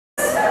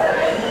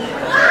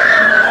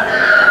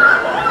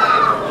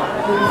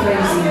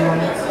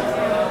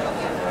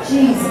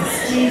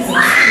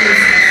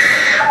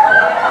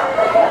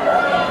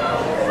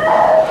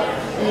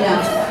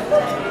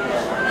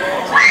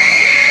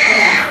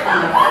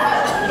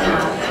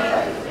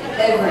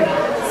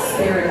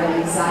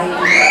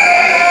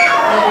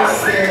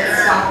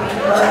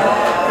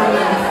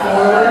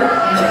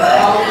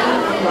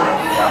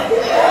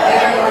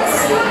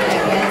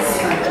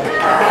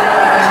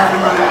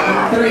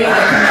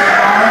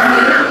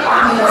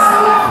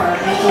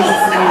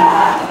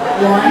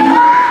1,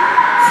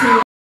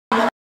 2,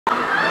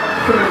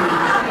 3.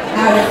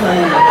 Out of her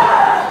now.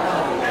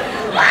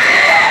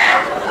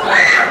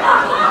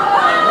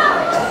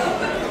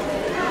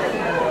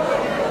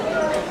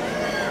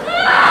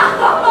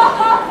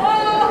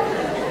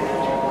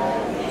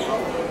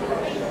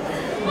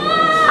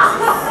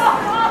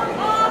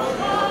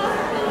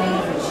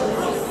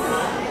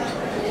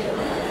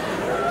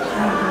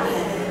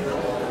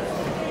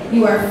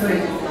 You are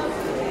free.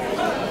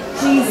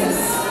 Jesus.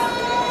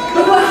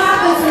 Look what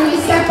happens when you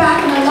step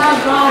back and allow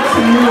God to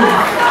move.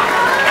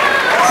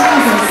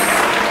 Jesus.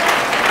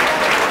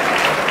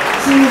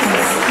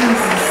 Jesus.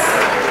 Jesus.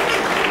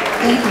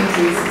 Thank you,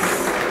 Jesus.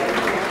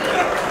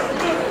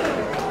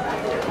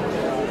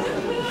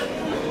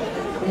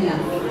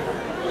 Enough.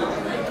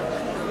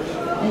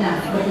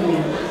 Enough. Look at me.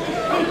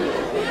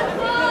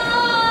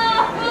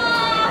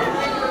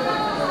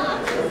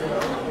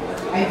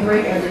 I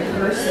break every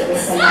curse that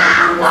was sent out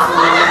on this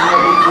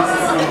world in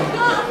Jesus' name.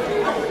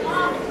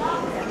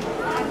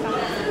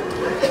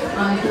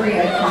 On 3,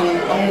 I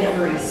command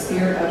every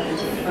spirit of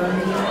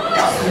infirmity,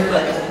 spirit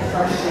of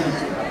depression,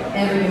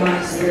 every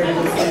demonic spirit of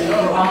insanity, you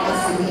all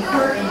must leave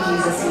her in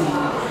Jesus' name.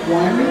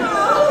 1,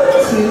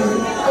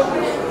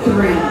 2,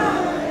 3.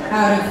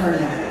 Out of her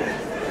now.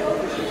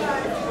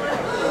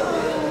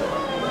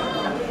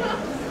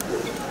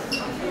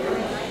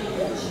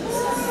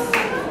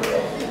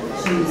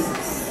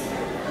 Jesus.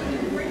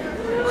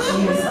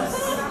 Jesus.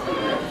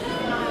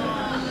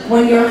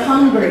 When you're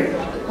hungry,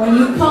 when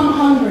you come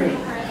hungry,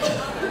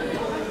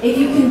 if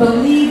you can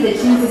believe that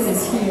Jesus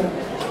is here,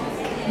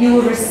 you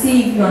will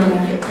receive your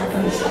miracle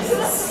from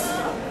Jesus.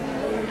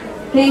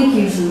 Thank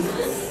you,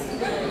 Jesus.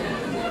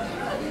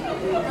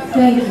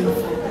 Thank you.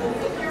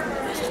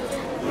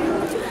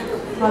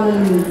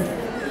 Hallelujah.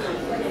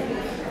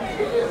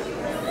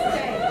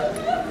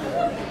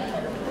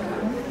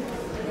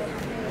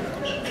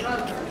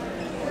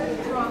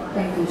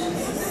 Thank you,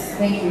 Jesus.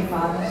 Thank you,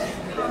 Father.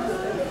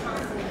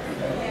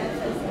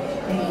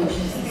 Thank you,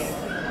 Jesus.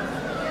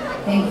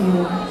 Thank you,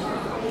 Lord.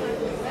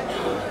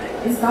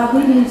 Is God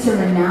leading you to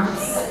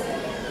renounce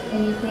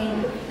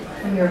anything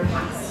from your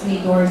past? Any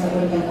doors that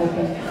would have been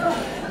open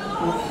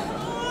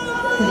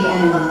to the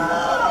enemy?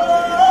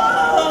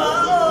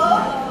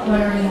 You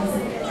want to renounce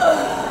it?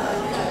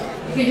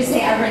 You can just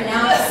say, I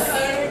renounce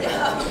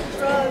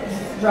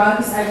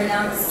drugs. I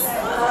renounce.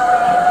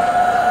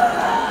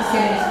 Just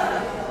kidding.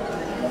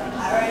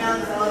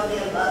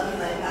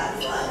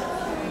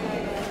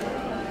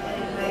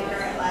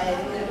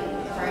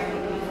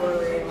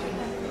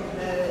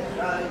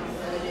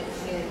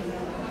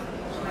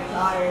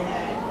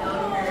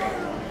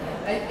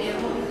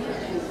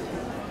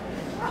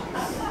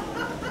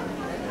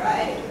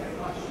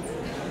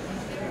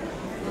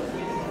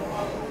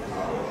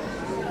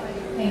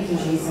 Thank you,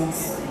 Jesus.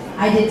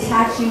 I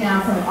detach you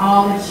now from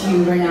all that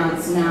you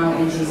renounce now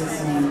in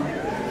Jesus' name.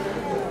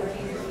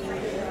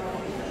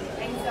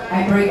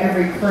 I break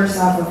every curse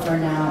off of her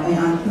now, and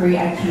on 3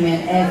 I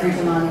command every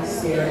demonic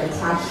spirit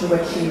attached to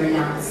what she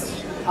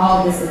renounced.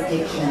 All this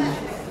addiction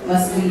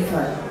must leave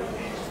her.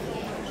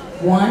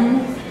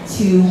 1,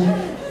 2,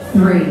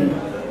 3.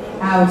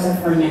 Out of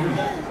her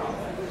now.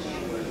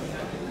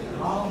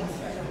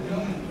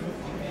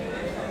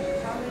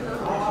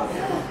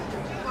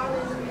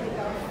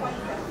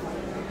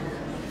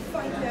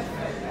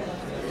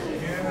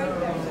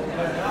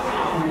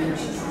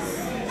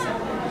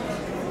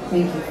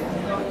 Thank you.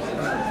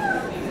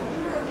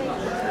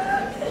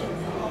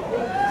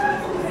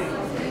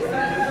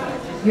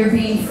 You're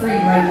being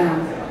freed right now.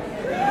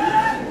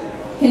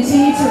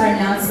 Continue to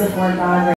renounce before God.